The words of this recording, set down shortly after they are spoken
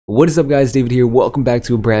What is up guys, David here, welcome back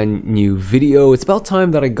to a brand new video. It's about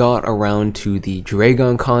time that I got around to the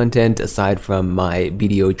Drieghan content aside from my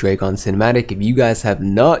video Drieghan cinematic. If you guys have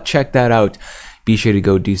not checked that out, be sure to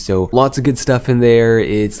go do so. Lots of good stuff in there.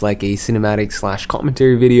 It's like a cinematic slash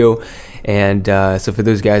commentary video, and so for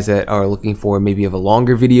those guys that are looking for maybe of a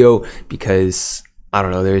longer video, because I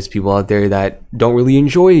don't know, there's people out there that don't really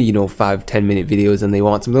enjoy 5-10 minute videos and they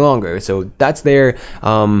want something longer, so that's there.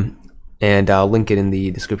 And I'll link it in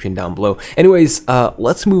the description down below. Anyways,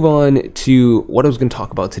 let's move on to what I was going to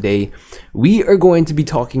talk about today. We are going to be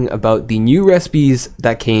talking about the new recipes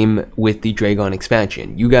that came with the Drieghan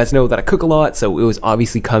expansion. You guys know that I cook a lot, so it was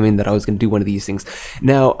obviously coming that I was going to do one of these things.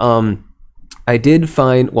 Now, I did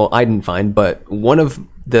find, well, I didn't find, but one of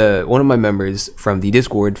my members from the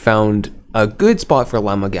Discord found a good spot for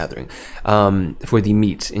llama gathering, for the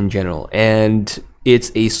meat in general, and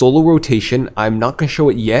it's a solo rotation. I'm not going to show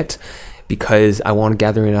it yet, because I want to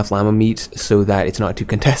gather enough llama meat so that it's not too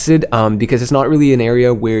contested, because it's not really an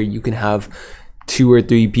area where you can have 2 or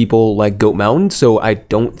 3 people like Goat Mountain, so I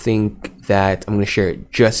don't think that I'm going to share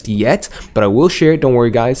it just yet, but I will share it, don't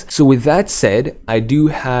worry guys. So with that said, I do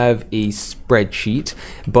have a spreadsheet,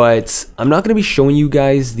 but I'm not going to be showing you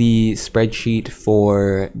guys the spreadsheet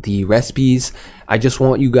for the recipes. I just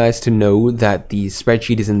want you guys to know that the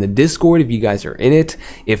spreadsheet is in the Discord if you guys are in it.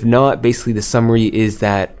 If not, basically the summary is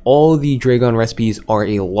that all the Drieghan recipes are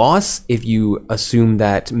a loss if you assume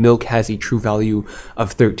that milk has a true value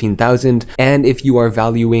of 13,000, and if you are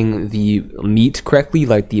valuing the meat correctly,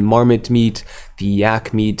 like the marmot meat, the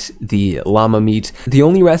yak meat, the llama meat. The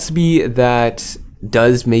only recipe that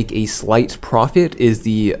does make a slight profit is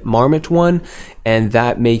the marmot one, and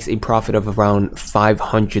that makes a profit of around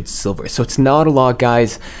 500 silver, so it's not a lot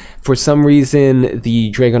guys. For some reason,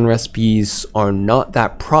 the Drieghan recipes are not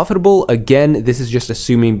that profitable. Again, this is just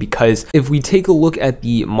assuming, because if we take a look at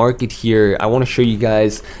the market here, I want to show you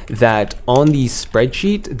guys that on the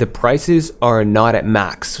spreadsheet, the prices are not at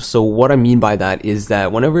max. So what I mean by that is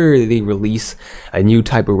that whenever they release a new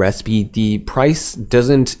type of recipe, the price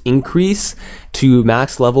doesn't increase to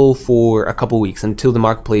max level for a couple weeks until the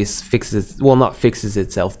marketplace fixes, well, not fixes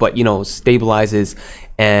itself, but stabilizes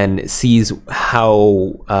and sees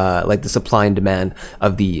how like the supply and demand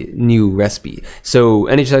of the new recipe. So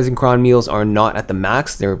energizing cron meals are not at the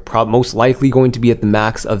max. They're most likely going to be at the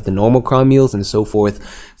max of the normal cron meals and so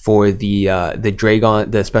forth for the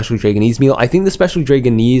Drieghan, the special Drieghanese meal. I think the special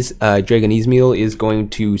Drieghanese meal is going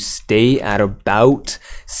to stay at about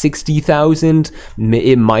 60,000.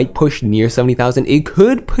 It might push near 70,000. It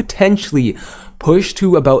could potentially push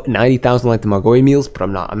to about 90,000 like the Margori meals, but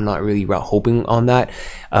I'm not really hoping on that,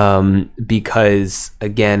 because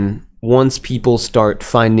again, once people start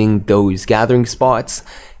finding those gathering spots,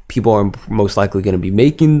 people are most likely going to be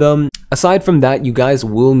making them. Aside from that, you guys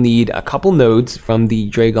will need a couple nodes from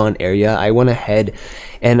the Drieghan area. I went ahead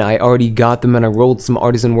and I already got them, and I rolled some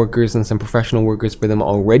artisan workers and some professional workers for them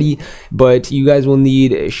already, but you guys will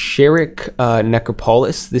need Sherik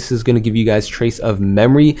Necropolis. This is going to give you guys trace of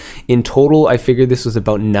memory. In total, I figured this was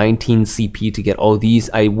about 19 CP to get all these.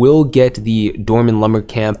 I will get the Dorman Lumber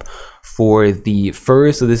Camp for the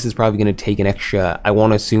fur, so this is probably going to take an extra, I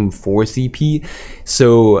want to assume, 4 CP,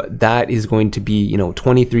 so that is going to be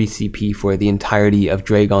 23 CP for the entirety of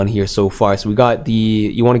Drieghan here so far. So we got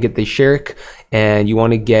you want to get the Sherik, and you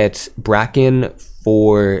want to get Bracken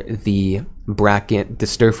for the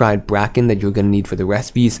stir-fried bracken that you're going to need for the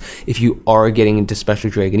recipes if you are getting into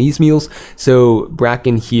special Drieghanese meals. So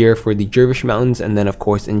bracken here for the Jervish Mountains, and then of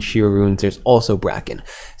course in Shira Ruins there's also bracken.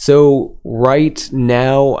 So right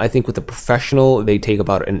now, I think with the professional, they take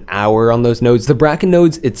about an hour on those nodes. The bracken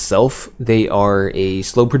nodes itself, they are a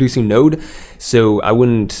slow producing node, so I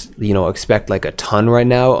wouldn't expect like a ton right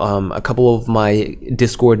now. A couple of my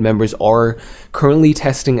Discord members are currently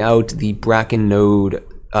testing out the bracken node,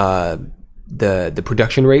 the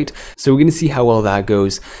production rate, so we're going to see how well that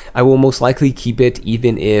goes. I will most likely keep it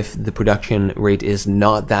even if the production rate is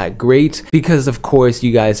not that great, because of course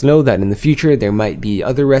you guys know that in the future there might be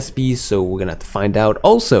other recipes, so we're gonna have to find out.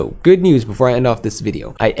 Also, good news before I end off this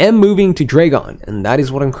video, I am moving to Drieghan, and that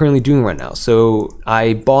is what I'm currently doing right now. So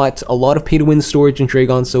I bought a lot of pay-to-win storage in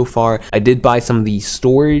Drieghan so far. I did buy some of the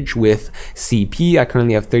storage with CP. I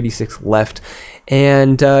currently have 36 left.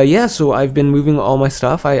 And yeah, so I've been moving all my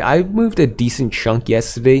stuff. I moved a decent chunk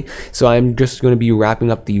yesterday, so I'm just going to be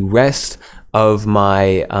wrapping up the rest of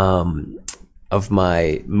my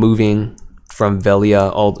moving from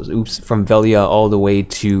Velia all the way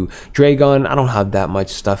to Drieghan. I don't have that much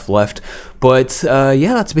stuff left, but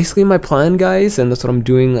yeah, that's basically my plan, guys, and that's what I'm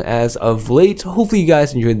doing as of late. Hopefully you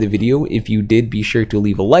guys enjoyed the video. If you did, be sure to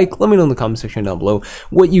leave a like. Let me know in the comment section down below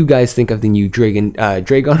what you guys think of the new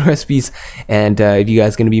Drieghan recipes, and if you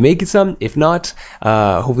guys gonna be making some. If not,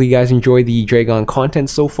 hopefully you guys enjoy the Drieghan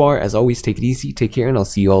content so far. As always, take it easy, take care, and I'll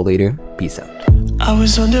see you all later. Peace out. I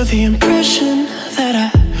was under the impression that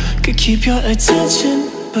I could keep your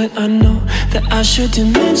attention, but I know that I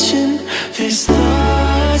shouldn't mention this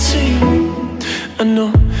thought to you. I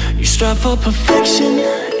know you strive for perfection,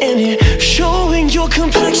 and it showing your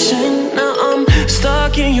complexion. Now I'm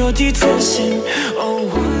stuck in your detention. Oh,